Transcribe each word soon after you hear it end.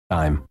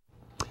time.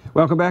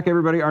 Welcome back,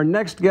 everybody. Our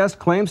next guest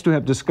claims to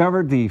have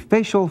discovered the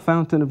facial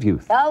fountain of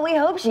youth. Oh, we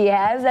hope she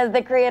has. As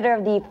the creator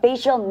of the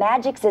facial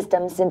magic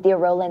system, Cynthia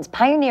Rowland's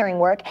pioneering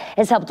work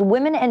has helped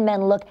women and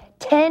men look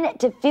 10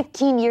 to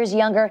 15 years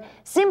younger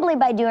simply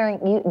by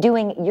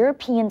doing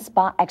European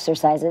spa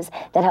exercises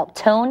that help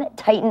tone,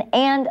 tighten,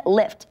 and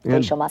lift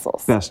facial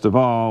muscles. Best of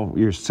all,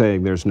 you're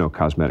saying there's no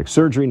cosmetic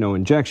surgery, no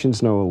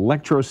injections, no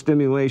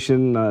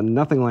electrostimulation,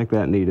 nothing like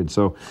that needed.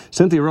 So,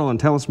 Cynthia Rowland,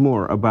 tell us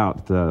more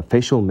about the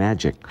facial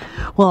magic.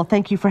 Well,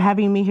 thank you for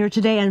having me here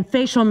today. And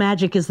facial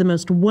magic is the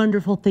most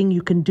wonderful thing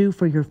you can do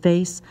for your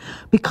face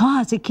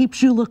because it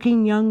keeps you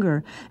looking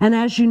younger. And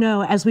as you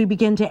know, as we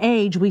begin to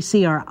age, we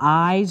see our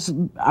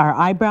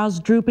eyebrows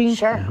drooping.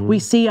 Sure. We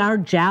see our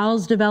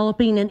jowls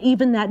developing, and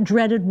even that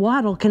dreaded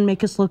waddle can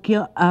make us look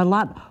a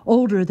lot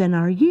older than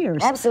our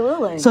years.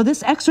 Absolutely. So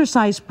this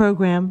exercise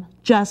program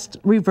just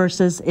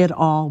reverses it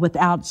all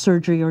without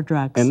surgery or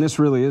drugs. And this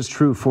really is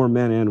true for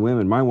men and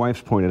women. My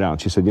wife's pointed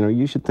out, she said, you know,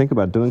 you should think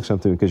about doing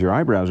something because your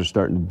eyebrows are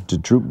starting to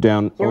droop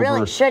down You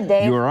really should,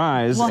 Dave. your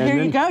eyes. Well,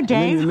 here you go, Dave.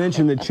 And then you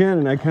mentioned the chin,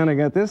 and I kind of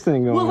got this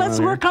thing going on. Well, let's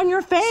work on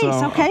your face,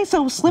 okay?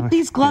 So slip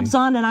these gloves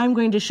on, and I'm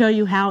going to show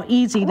you how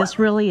easy this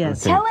really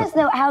is. Okay. Tell us,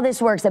 though, how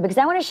this works, though, because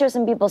I want to show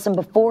some people some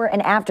before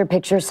and after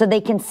pictures so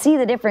they can see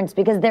the difference,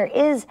 because there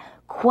is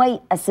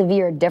quite a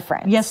severe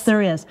difference. Yes,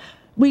 there is.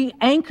 We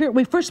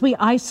first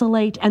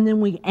isolate, and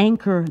then we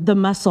anchor the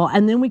muscle,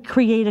 and then we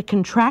create a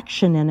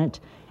contraction in it,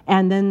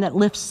 and then that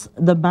lifts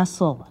the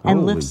muscle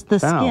and lifts the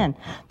skin.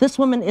 This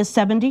woman is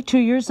 72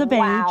 years of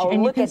age,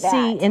 and you can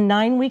see in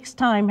 9 weeks'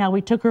 time how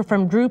we took her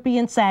from droopy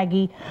and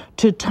saggy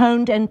to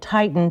toned and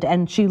tightened,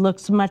 and she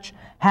looks much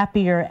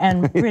happier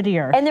and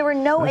prettier. And there were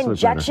no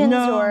injections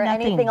or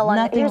anything along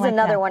that. Here's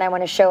another one I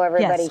want to show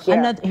everybody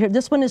here.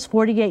 This one is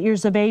 48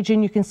 years of age,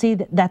 and you can see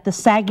that the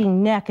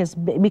sagging neck is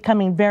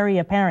becoming very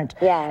apparent.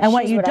 Yeah, and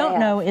what you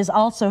don't know is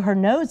also her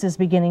nose is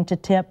beginning to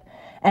tip.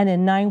 And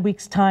in 9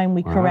 weeks' time,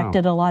 we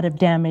corrected a lot of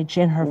damage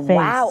in her face.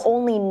 Wow,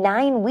 only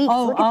 9 weeks.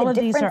 Oh, look at all the of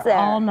these difference are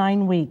all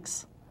 9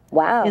 weeks.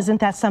 Wow. Isn't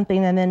that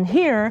something? And then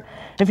here,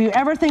 if you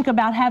ever think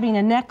about having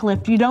a neck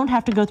lift, you don't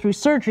have to go through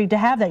surgery to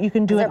have that. You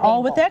can do it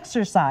all with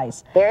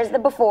exercise. There's the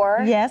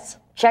before. Yes.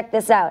 Check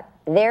this out.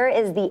 There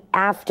is the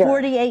after.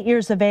 48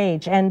 years of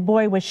age, and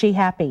boy, was she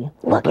happy.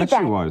 Look at that.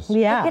 She was.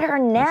 Yeah. Look at her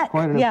neck. That's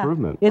quite an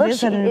improvement. It Look,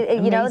 is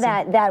you know,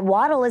 that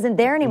waddle isn't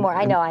there anymore.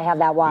 I know I have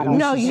that waddle.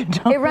 No, you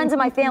don't. It runs in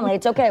my family.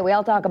 It's okay. We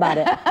all talk about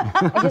it.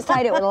 I just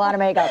hide it with a lot of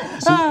makeup.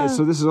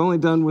 So this is only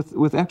done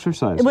with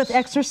exercise? With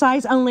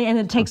exercise only, and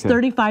it takes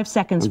 35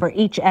 seconds for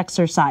each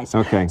exercise.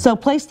 Okay. So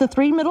place the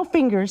 3 middle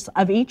fingers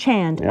of each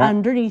hand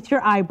underneath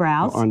your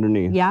eyebrows.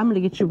 Underneath. Yeah, I'm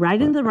going to get you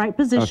right in the right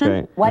position.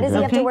 Okay. Why does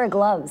he have to wear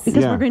gloves?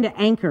 Because we're going to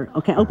anchor.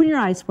 Okay, open your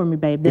eyes for me,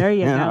 babe. There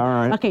you go. All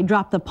right. Okay,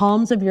 drop the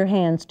palms of your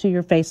hands to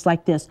your face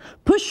like this.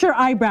 Push your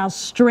eyebrows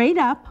straight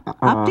up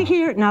to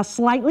here, now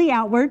slightly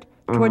outward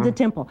toward the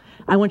temple.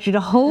 I want you to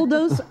hold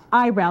those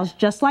eyebrows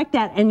just like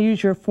that and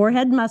use your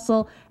forehead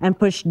muscle and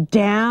push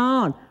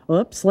down.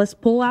 Oops, let's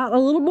pull out a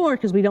little more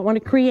because we don't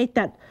want to create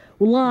that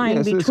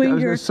line between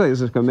your... Is this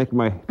going to make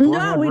my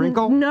forehead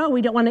wrinkle? No,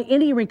 we don't want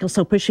any wrinkles.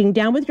 So pushing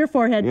down with your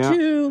forehead.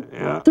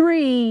 2,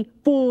 3,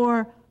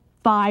 4,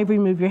 5.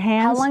 Remove your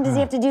hands. How long does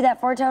he have to do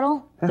that for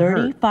total?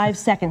 35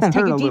 seconds.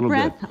 Take a deep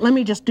breath. Let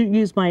me just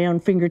use my own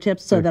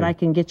fingertips so that I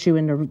can get you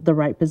into the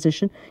right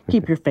position.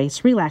 Keep your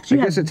face relaxed. You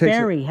have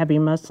very heavy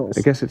muscles.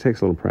 I guess it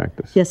takes a little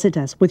practice. Yes, it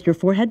does. With your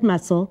forehead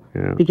muscle,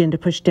 begin to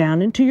push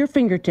down into your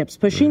fingertips.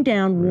 Pushing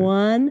down.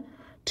 1,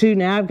 2.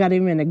 Now I've got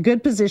him in a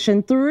good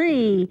position.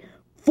 3,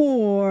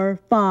 4,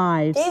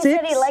 5, 6. Dave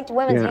said he liked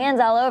women's hands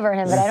all over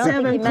him, but I don't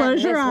 7. think he meant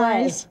Close your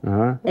this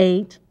eyes.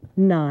 8,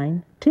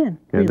 9, 10.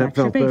 Yeah, that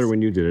felt better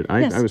when you did it.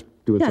 I was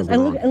doing something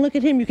wrong. And look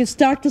at him. You can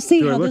start to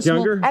see how this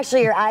younger?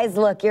 Actually, your eyes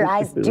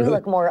do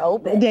look more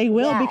open. They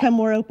will become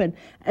more open.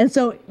 And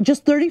so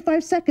just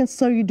 35 seconds,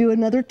 so you do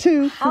another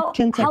 2 for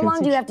 10 seconds. How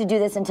long do you have to do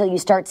this until you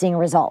start seeing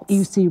results?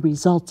 You see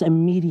results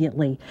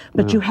immediately,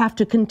 but you have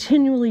to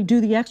continually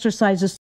do the exercises